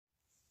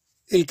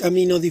El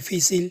camino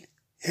difícil,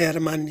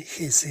 Hermann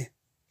Hesse.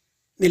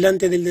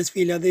 Delante del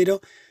desfiladero,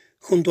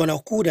 junto a la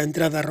oscura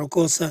entrada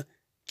rocosa,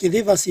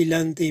 quedé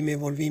vacilante y me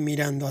volví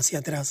mirando hacia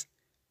atrás.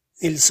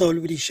 El sol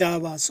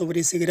brillaba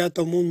sobre ese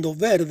grato mundo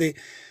verde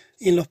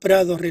y en los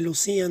prados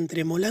relucían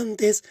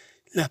tremolantes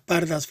las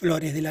pardas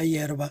flores de la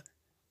hierba.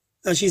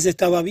 Allí se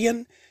estaba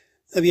bien,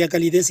 había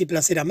calidez y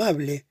placer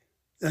amable.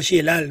 Allí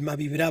el alma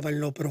vibraba en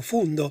lo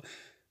profundo,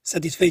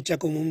 satisfecha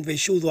como un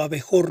velludo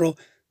abejorro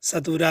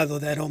saturado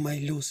de aroma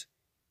y luz.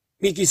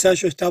 Y quizá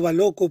yo estaba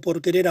loco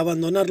por querer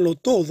abandonarlo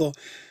todo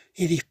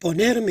y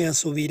disponerme a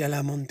subir a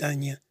la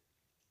montaña.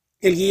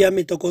 El guía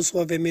me tocó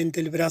suavemente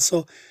el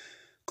brazo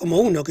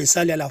como uno que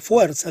sale a la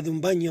fuerza de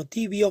un baño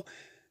tibio,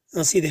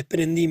 así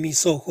desprendí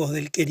mis ojos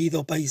del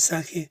querido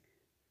paisaje.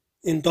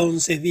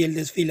 Entonces vi el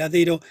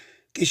desfiladero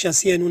que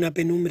yacía en una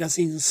penumbra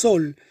sin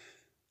sol.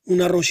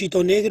 Un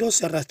arroyito negro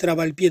se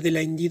arrastraba al pie de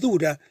la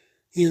hendidura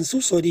y en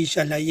sus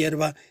orillas la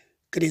hierba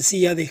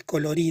crecía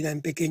descolorida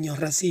en pequeños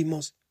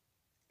racimos.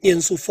 Y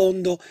en su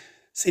fondo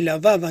se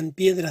lavaban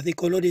piedras de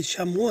colores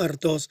ya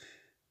muertos,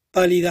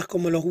 pálidas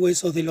como los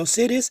huesos de los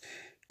seres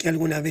que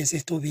alguna vez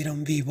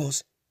estuvieron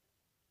vivos.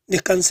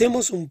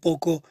 «Descansemos un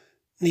poco»,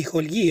 dijo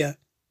el guía.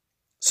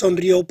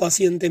 Sonrió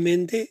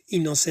pacientemente y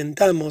nos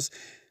sentamos.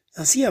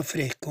 Hacía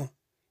fresco,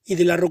 y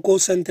de la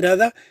rocosa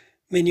entrada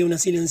venía una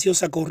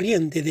silenciosa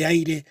corriente de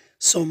aire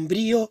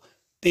sombrío,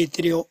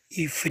 pétreo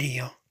y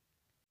frío.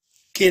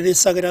 Qué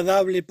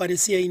desagradable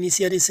parecía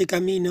iniciar ese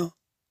camino.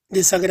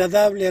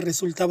 Desagradable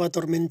resultaba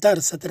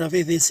atormentarse a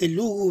través de ese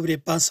lúgubre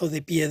paso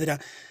de piedra,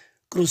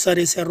 cruzar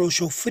ese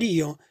arroyo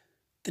frío,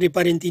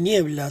 trepar en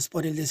tinieblas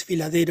por el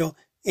desfiladero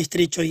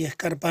estrecho y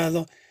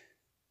escarpado.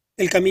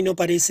 El camino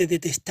parece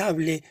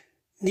detestable,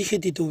 dije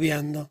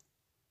titubeando.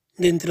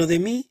 Dentro de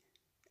mí,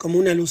 como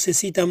una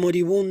lucecita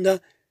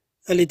moribunda,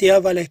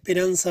 aleteaba la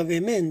esperanza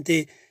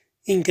vehemente,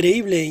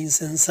 increíble e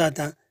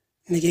insensata,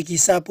 de que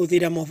quizá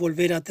pudiéramos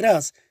volver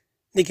atrás,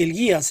 de que el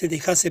guía se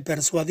dejase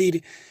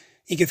persuadir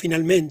y que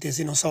finalmente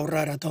se nos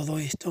ahorrara todo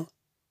esto.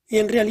 Y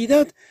en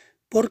realidad,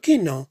 ¿por qué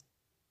no?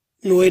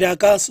 ¿No era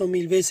acaso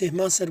 1000 veces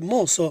más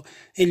hermoso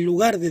el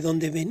lugar de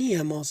donde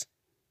veníamos?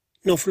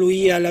 ¿No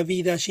fluía la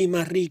vida allí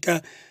más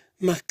rica,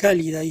 más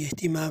cálida y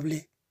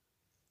estimable?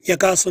 ¿Y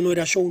acaso no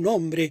era yo un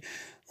hombre,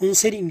 un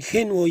ser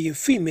ingenuo y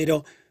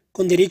efímero,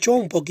 con derecho a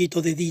un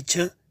poquito de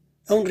dicha,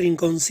 a un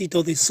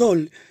rinconcito de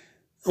sol,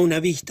 a una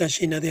vista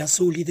llena de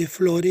azul y de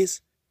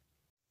flores?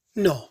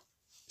 No,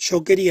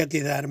 yo quería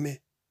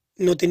quedarme.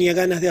 No tenía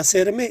ganas de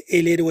hacerme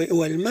el héroe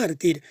o el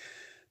mártir.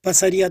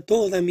 Pasaría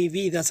toda mi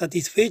vida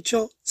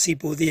satisfecho si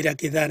pudiera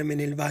quedarme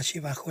en el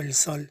valle bajo el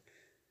sol.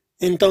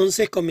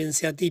 Entonces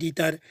comencé a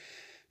tiritar.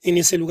 En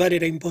ese lugar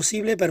era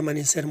imposible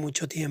permanecer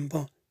mucho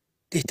tiempo.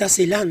 «Te estás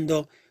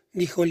helando»,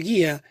 dijo el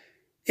guía.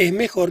 «Es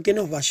mejor que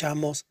nos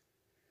vayamos».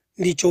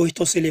 Dicho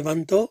esto se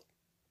levantó,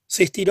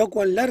 se estiró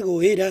cuán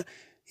largo era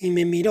y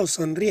me miró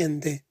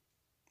sonriente.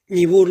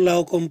 Ni burla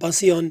o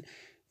compasión,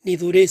 ni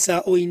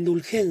dureza o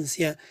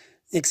indulgencia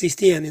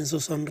existían en su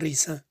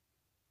sonrisa.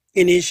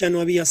 En ella no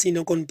había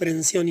sino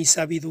comprensión y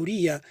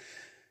sabiduría.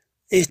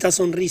 Esta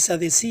sonrisa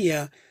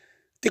decía: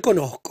 «Te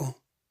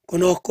conozco,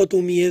 conozco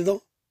tu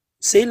miedo,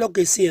 sé lo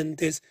que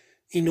sientes,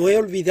 y no he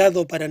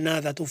olvidado para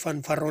nada tu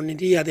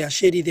fanfarronería de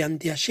ayer y de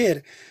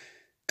anteayer,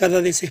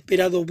 cada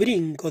desesperado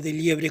brinco de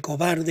liebre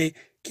cobarde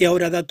que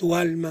ahora da tu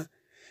alma,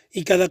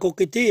 y cada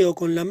coqueteo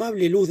con la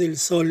amable luz del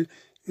sol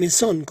me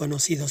son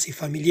conocidos y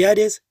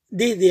familiares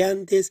desde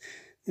antes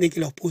de que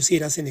los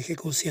pusieras en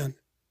ejecución».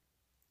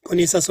 Con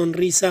esa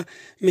sonrisa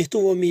me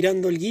estuvo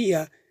mirando el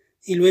guía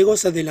y luego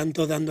se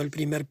adelantó dando el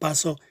primer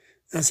paso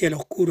hacia el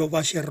oscuro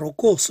valle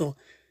rocoso,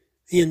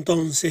 y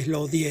entonces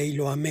lo odié y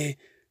lo amé,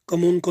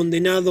 como un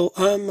condenado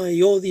ama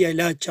y odia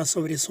el hacha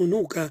sobre su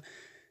nuca,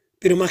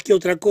 pero más que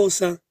otra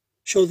cosa,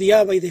 yo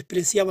odiaba y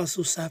despreciaba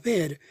su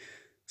saber,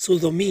 su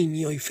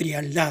dominio y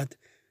frialdad,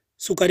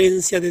 su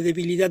carencia de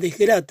debilidades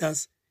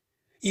gratas,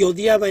 y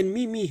odiaba en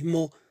mí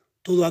mismo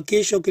todo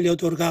aquello que le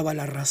otorgaba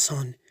la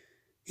razón,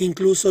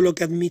 incluso lo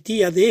que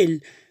admitía de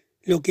él,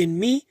 lo que en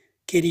mí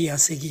quería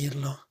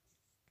seguirlo.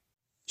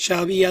 Ya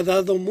había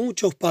dado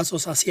muchos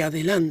pasos hacia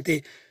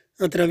adelante,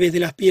 a través de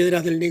las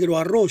piedras del negro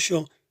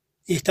arroyo,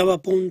 y estaba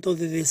a punto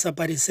de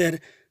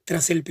desaparecer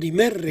tras el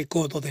primer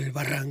recodo del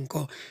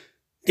barranco.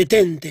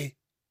 «Detente»,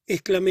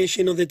 exclamé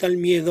lleno de tal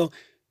miedo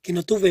que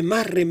no tuve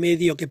más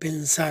remedio que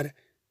pensar.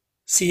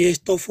 Si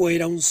esto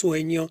fuera un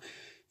sueño,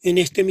 en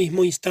este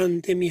mismo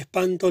instante mi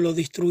espanto lo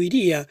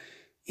destruiría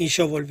y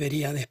yo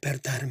volvería a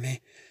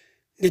despertarme.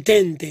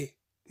 «Detente»,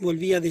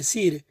 volví a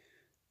decir.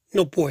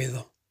 «No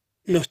puedo,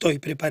 no estoy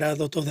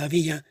preparado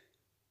todavía».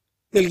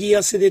 El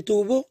guía se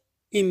detuvo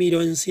y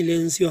miró en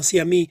silencio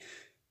hacia mí,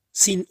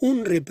 sin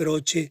un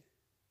reproche,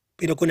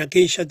 pero con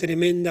aquella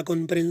tremenda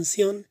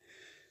comprensión,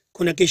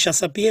 con aquella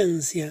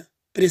sapiencia,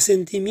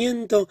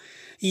 presentimiento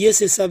y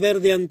ese saber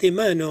de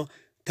antemano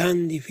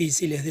tan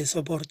difíciles de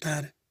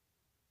soportar.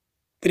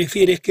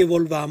 «¿Prefieres que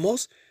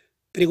volvamos?»,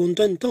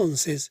 preguntó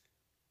entonces,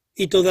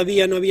 y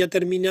todavía no había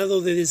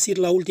terminado de decir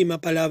la última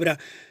palabra,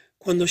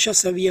 cuando ya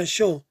sabía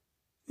yo,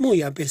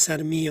 muy a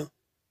pesar mío,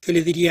 que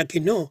le diría que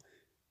no,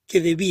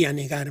 que debía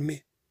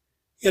negarme.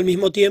 Y al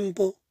mismo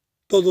tiempo,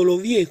 todo lo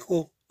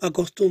viejo,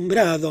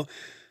 acostumbrado,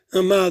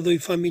 amado y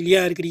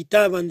familiar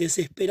gritaban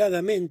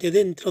desesperadamente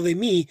dentro de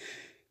mí: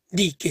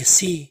 di que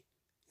sí,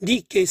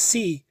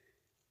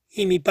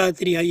 y mi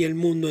patria y el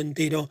mundo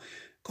entero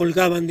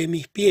colgaban de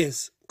mis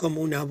pies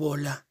como una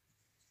bola.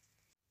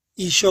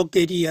 Y yo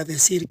quería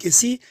decir que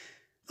sí,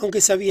 aunque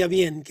sabía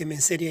bien que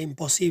me sería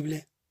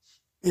imposible.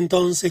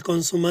 Entonces,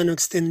 con su mano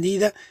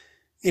extendida,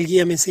 el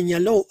guía me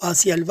señaló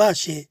hacia el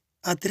valle,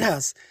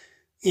 atrás,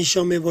 y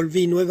yo me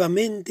volví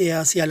nuevamente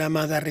hacia la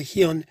amada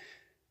región,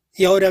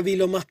 y ahora vi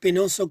lo más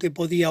penoso que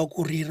podía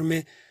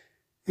ocurrirme.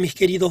 Mis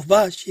queridos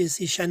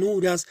valles y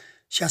llanuras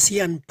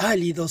yacían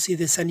pálidos y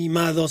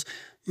desanimados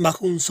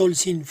bajo un sol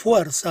sin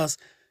fuerzas.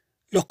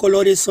 Los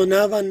colores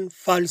sonaban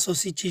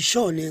falsos y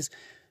chillones,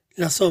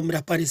 las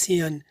sombras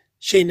parecían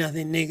llenas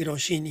de negro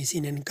hollín y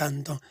sin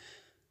encanto,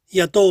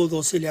 y a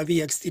todo se le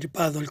había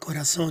extirpado el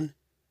corazón.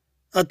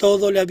 A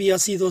todo le había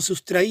sido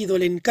sustraído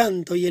el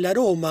encanto y el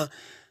aroma.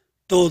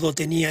 Todo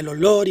tenía el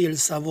olor y el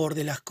sabor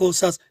de las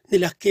cosas de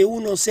las que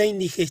uno se ha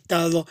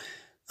indigestado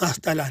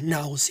hasta las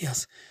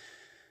náuseas.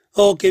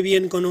 Oh, qué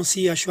bien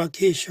conocía yo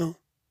aquello,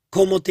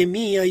 cómo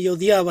temía y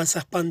odiaba esa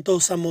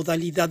espantosa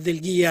modalidad del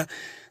guía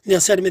de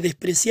hacerme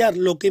despreciar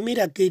lo que me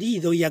era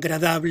querido y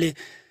agradable,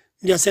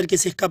 de hacer que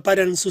se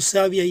escaparan su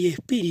savia y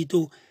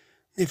espíritu,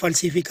 de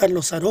falsificar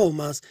los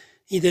aromas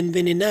y de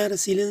envenenar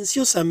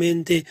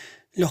silenciosamente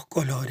los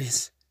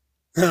colores.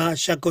 Ah,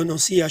 ya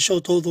conocía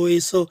yo todo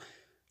eso.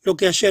 Lo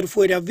que ayer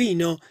fuera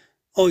vino,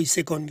 hoy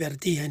se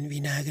convertía en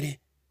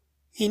vinagre.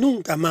 Y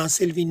nunca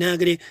más el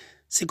vinagre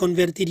se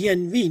convertiría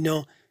en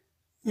vino,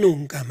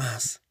 nunca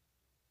más.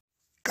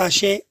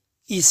 Callé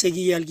y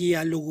seguí al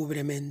guía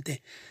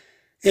lúgubremente.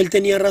 Él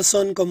tenía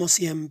razón como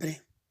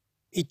siempre,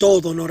 y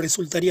todo no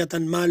resultaría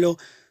tan malo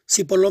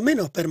si por lo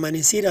menos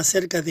permaneciera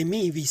cerca de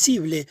mí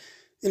visible,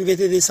 en vez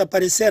de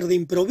desaparecer de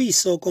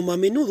improviso como a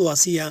menudo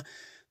hacía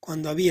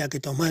cuando había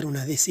que tomar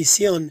una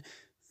decisión,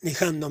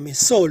 dejándome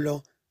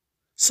solo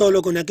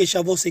con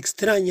aquella voz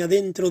extraña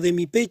dentro de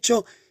mi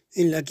pecho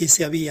en la que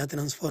se había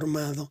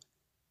transformado.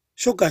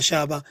 Yo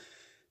callaba,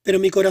 pero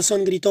mi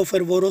corazón gritó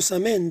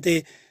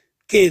fervorosamente: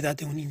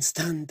 «Quédate un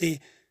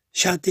instante,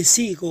 ya te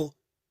sigo».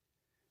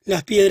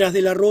 Las piedras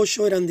del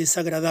arroyo eran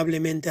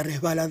desagradablemente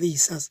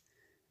resbaladizas.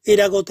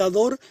 Era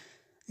agotador,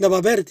 daba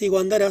vértigo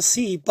andar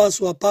así,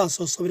 paso a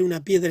paso, sobre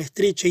una piedra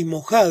estrecha y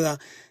mojada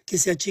que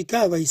se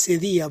achicaba y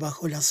cedía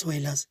bajo las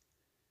suelas.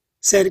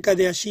 Cerca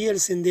de allí el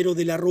sendero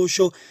del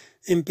arroyo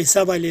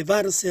empezaba a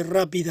elevarse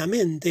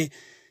rápidamente,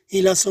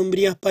 y las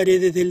sombrías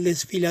paredes del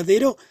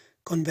desfiladero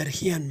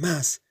convergían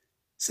más.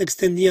 Se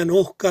extendían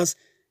hoscas,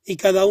 y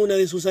cada una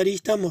de sus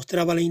aristas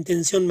mostraba la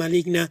intención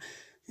maligna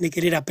de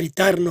querer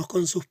apretarnos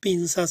con sus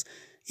pinzas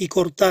y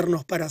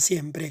cortarnos para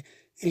siempre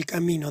el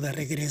camino de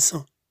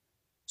regreso.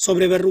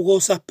 Sobre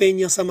verrugosas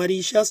peñas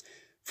amarillas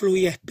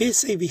fluía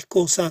espesa y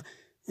viscosa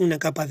una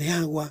capa de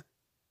agua.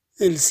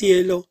 El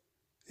cielo,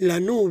 la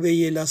nube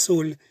y el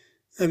azul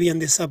habían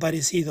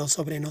desaparecido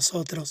sobre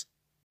nosotros.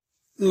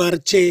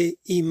 Marché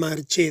y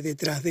marché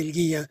detrás del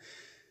guía,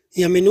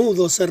 y a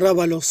menudo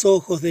cerraba los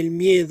ojos del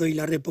miedo y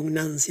la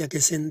repugnancia que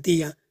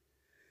sentía.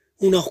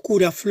 Una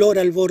oscura flor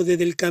al borde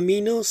del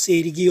camino se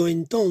irguió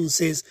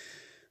entonces,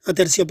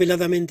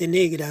 aterciopeladamente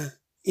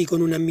negra y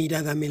con una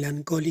mirada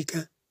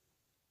melancólica.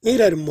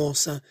 Era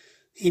hermosa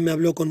y me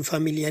habló con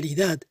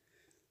familiaridad,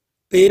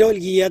 pero el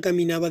guía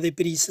caminaba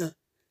deprisa,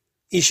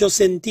 y yo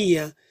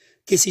sentía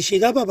que si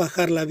llegaba a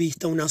bajar la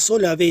vista una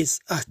sola vez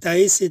hasta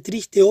ese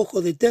triste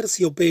ojo de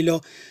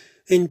terciopelo,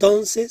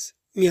 entonces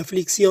mi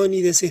aflicción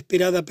y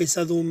desesperada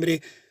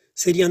pesadumbre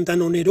serían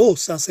tan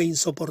onerosas e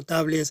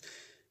insoportables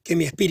que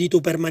mi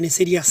espíritu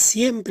permanecería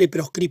siempre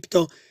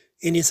proscripto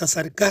en esa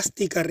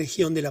sarcástica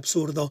región del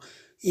absurdo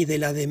y de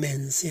la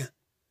demencia.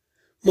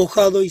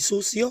 Mojado y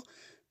sucio,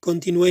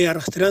 continué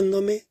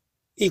arrastrándome,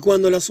 y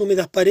cuando las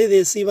húmedas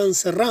paredes se iban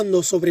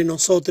cerrando sobre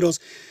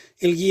nosotros,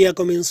 el guía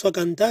comenzó a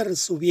cantar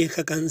su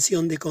vieja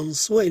canción de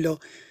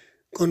consuelo.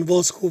 Con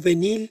voz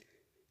juvenil,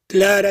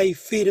 clara y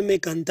firme,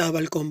 cantaba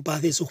al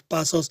compás de sus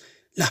pasos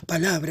las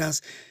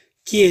palabras: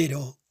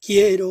 «Quiero,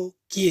 quiero,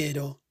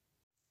 quiero».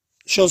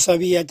 Yo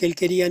sabía que él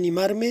quería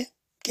animarme,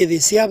 que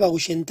deseaba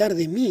ahuyentar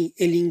de mí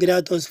el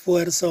ingrato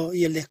esfuerzo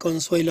y el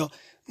desconsuelo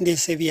de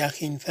ese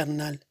viaje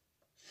infernal.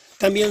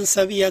 También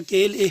sabía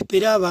que él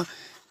esperaba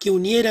que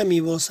uniera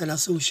mi voz a la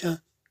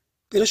suya,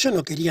 pero yo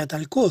no quería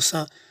tal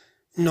cosa,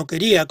 no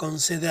quería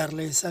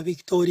concederle esa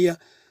victoria.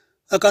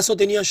 ¿Acaso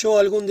tenía yo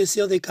algún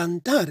deseo de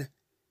cantar?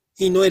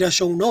 Y no era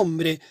yo un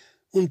hombre,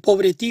 un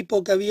pobre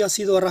tipo que había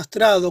sido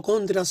arrastrado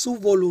contra su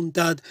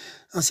voluntad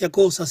hacia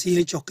cosas y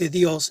hechos que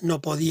Dios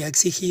no podía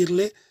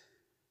exigirle.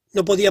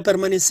 No podía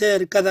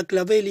permanecer cada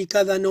clavel y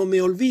cada no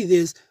me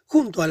olvides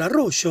junto al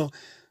arroyo,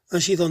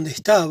 allí donde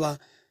estaba,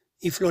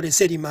 y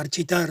florecer y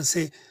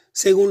marchitarse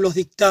según los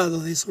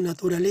dictados de su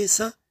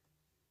naturaleza.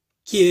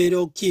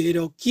 «Quiero,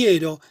 quiero,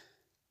 quiero»,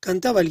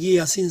 cantaba el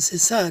guía sin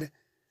cesar.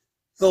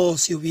 Oh,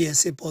 si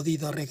hubiese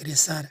podido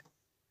regresar.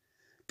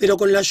 Pero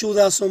con la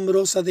ayuda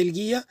asombrosa del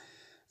guía,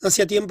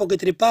 Hacía tiempo que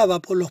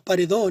trepaba por los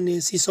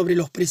paredones y sobre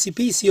los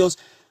precipicios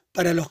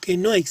para los que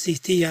no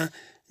existía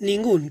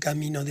ningún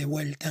camino de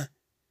vuelta.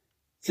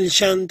 El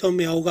llanto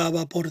me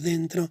ahogaba por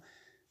dentro,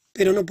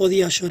 pero no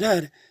podía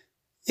llorar,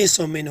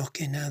 eso menos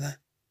que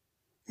nada.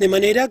 De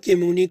manera que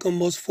me uní con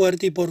voz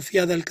fuerte y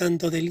porfiada al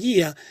canto del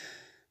guía,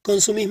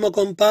 con su mismo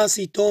compás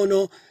y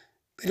tono,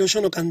 pero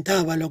yo no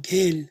cantaba lo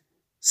que él,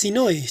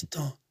 sino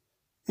esto: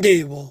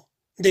 debo,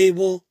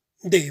 debo,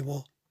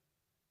 debo.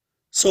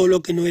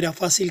 Solo que no era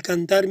fácil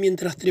cantar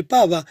mientras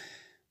trepaba,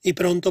 y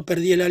pronto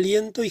perdí el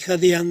aliento y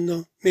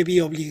jadeando me vi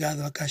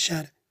obligado a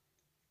callar.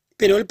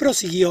 Pero él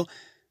prosiguió,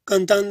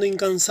 cantando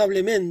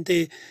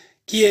incansablemente: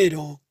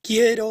 quiero,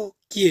 quiero,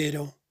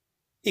 quiero.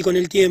 Y con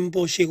el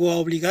tiempo llegó a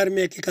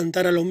obligarme a que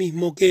cantara lo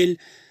mismo que él.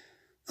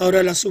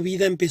 Ahora la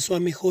subida empezó a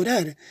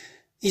mejorar,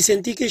 y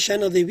sentí que ya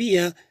no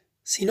debía,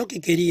 sino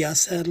que quería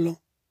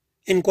hacerlo.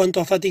 En cuanto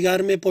a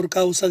fatigarme por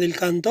causa del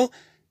canto,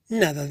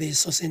 nada de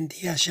eso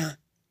sentía ya.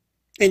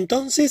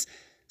 Entonces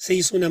se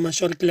hizo una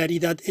mayor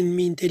claridad en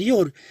mi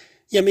interior,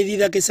 y a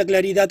medida que esa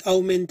claridad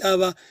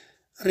aumentaba,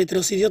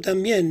 retrocedió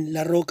también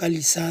la roca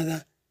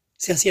alisada.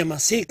 Se hacía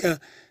más seca,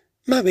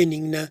 más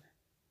benigna.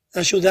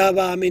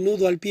 Ayudaba a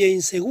menudo al pie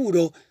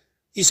inseguro,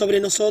 y sobre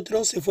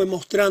nosotros se fue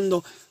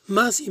mostrando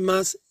más y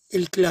más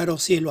el claro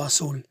cielo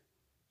azul,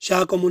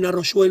 ya como un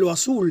arroyuelo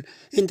azul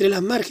entre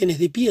las márgenes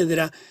de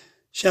piedra,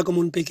 ya como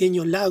un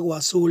pequeño lago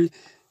azul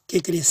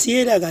que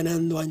creciera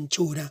ganando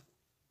anchura.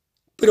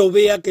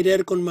 Probé a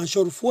querer con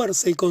mayor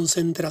fuerza y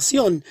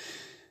concentración,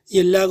 y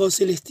el lago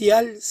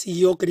celestial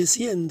siguió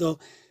creciendo,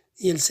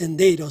 y el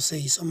sendero se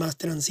hizo más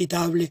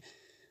transitable,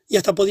 y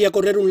hasta podía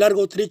correr un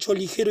largo trecho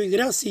ligero y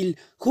grácil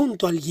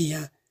junto al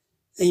guía,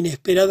 e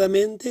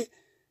inesperadamente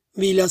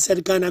vi la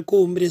cercana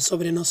cumbre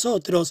sobre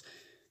nosotros,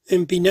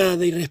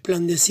 empinada y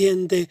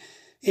resplandeciente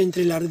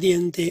entre el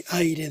ardiente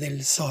aire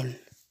del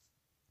sol.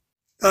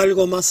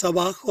 Algo más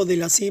abajo de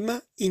la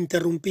cima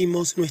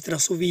interrumpimos nuestra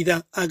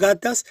subida a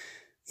gatas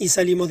y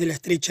salimos de la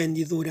estrecha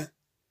hendidura.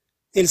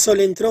 El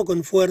sol entró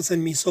con fuerza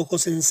en mis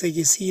ojos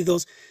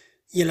enceguecidos,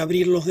 y al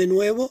abrirlos de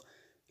nuevo,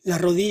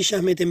 las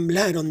rodillas me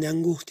temblaron de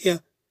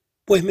angustia,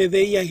 pues me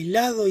veía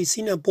aislado y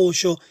sin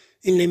apoyo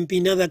en la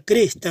empinada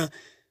cresta,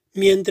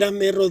 mientras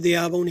me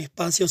rodeaba un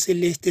espacio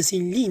celeste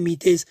sin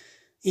límites,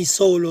 y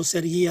solo se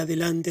erguía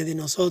delante de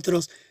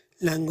nosotros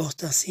la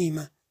angosta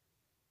cima.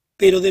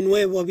 Pero de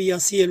nuevo había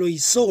cielo y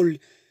sol,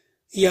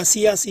 y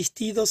así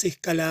asistidos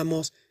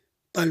escalamos,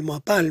 palmo a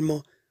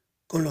palmo,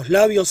 con los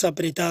labios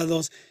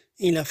apretados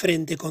y la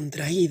frente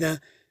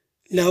contraída,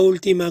 la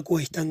última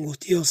cuesta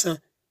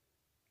angustiosa.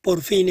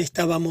 Por fin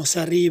estábamos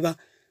arriba,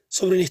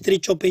 sobre un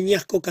estrecho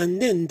peñasco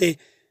candente,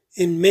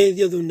 en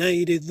medio de un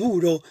aire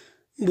duro,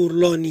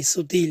 burlón y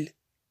sutil.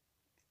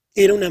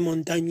 Era una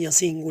montaña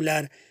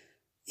singular,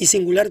 y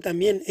singular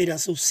también era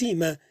su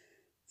cima.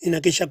 En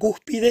aquella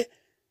cúspide,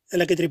 a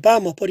la que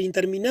trepamos por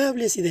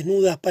interminables y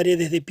desnudas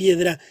paredes de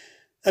piedra,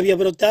 había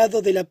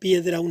brotado de la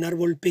piedra un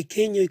árbol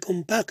pequeño y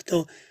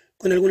compacto,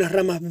 con algunas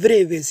ramas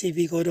breves y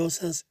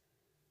vigorosas.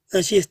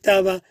 Allí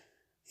estaba,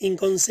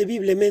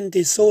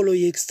 inconcebiblemente solo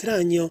y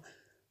extraño,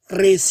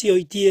 recio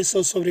y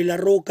tieso sobre la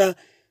roca,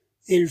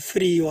 el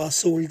frío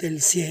azul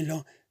del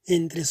cielo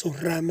entre sus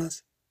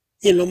ramas.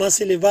 Y en lo más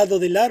elevado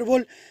del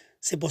árbol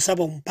se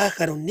posaba un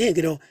pájaro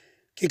negro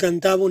que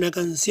cantaba una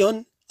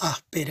canción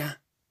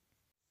áspera.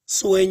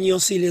 Sueño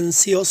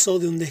silencioso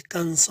de un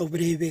descanso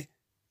breve.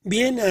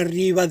 Bien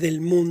arriba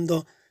del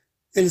mundo,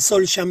 el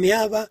sol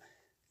llameaba,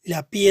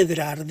 la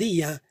piedra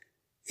ardía,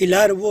 el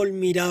árbol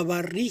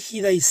miraba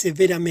rígida y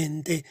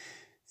severamente,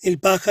 el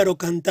pájaro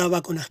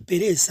cantaba con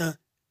aspereza.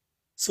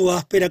 Su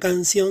áspera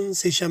canción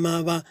se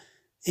llamaba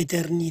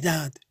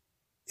Eternidad.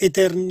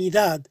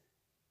 Eternidad.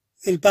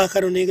 El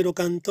pájaro negro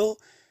cantó,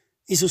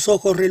 y sus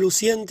ojos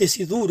relucientes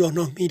y duros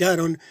nos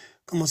miraron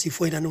como si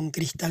fueran un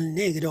cristal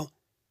negro.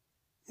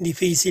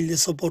 Difícil de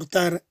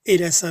soportar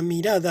era esa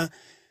mirada,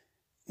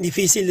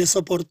 difícil de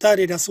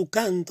soportar era su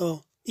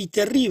canto, y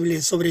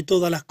terrible sobre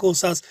todas las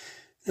cosas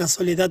la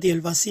soledad y el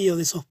vacío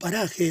de esos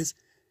parajes,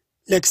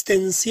 la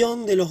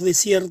extensión de los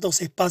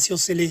desiertos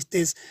espacios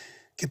celestes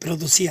que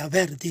producía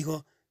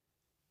vértigo.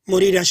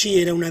 Morir allí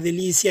era una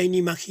delicia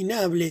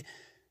inimaginable,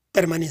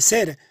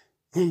 permanecer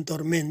un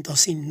tormento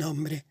sin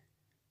nombre.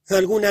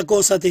 Alguna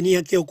cosa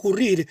tenía que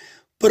ocurrir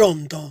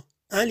pronto,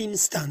 al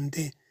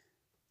instante.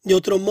 De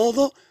otro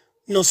modo,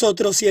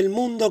 nosotros y el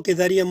mundo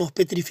quedaríamos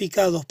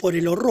petrificados por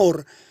el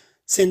horror.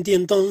 Sentí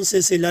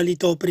entonces el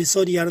hálito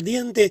opresor y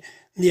ardiente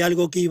de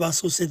algo que iba a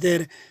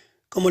suceder,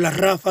 como las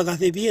ráfagas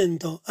de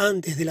viento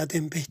antes de la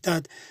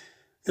tempestad.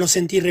 Lo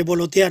sentí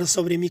revolotear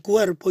sobre mi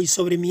cuerpo y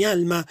sobre mi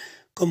alma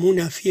como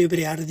una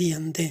fiebre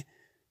ardiente.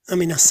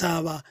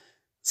 Amenazaba,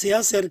 se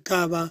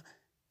acercaba,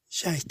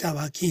 ya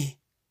estaba aquí.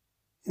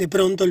 De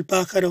pronto el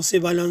pájaro se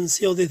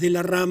balanceó desde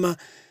la rama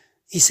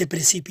y se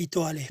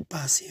precipitó al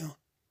espacio.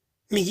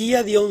 Mi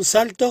guía dio un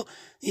salto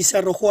y se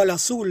arrojó al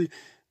azul,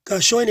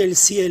 cayó en el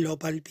cielo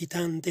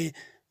palpitante,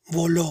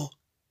 voló.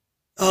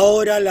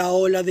 Ahora la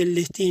ola del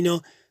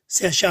destino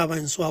se hallaba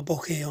en su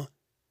apogeo.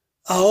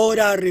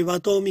 Ahora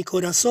arrebató mi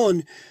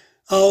corazón,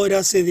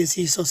 ahora se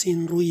deshizo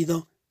sin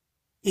ruido,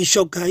 y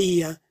yo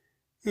caía,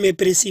 me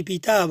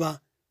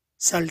precipitaba,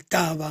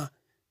 saltaba,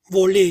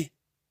 volé.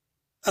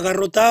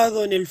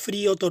 Agarrotado en el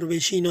frío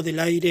torbellino del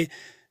aire,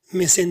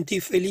 me sentí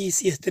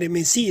feliz y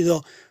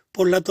estremecido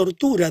por la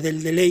tortura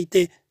del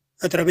deleite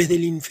a través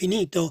del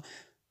infinito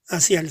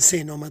hacia el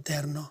seno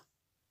materno.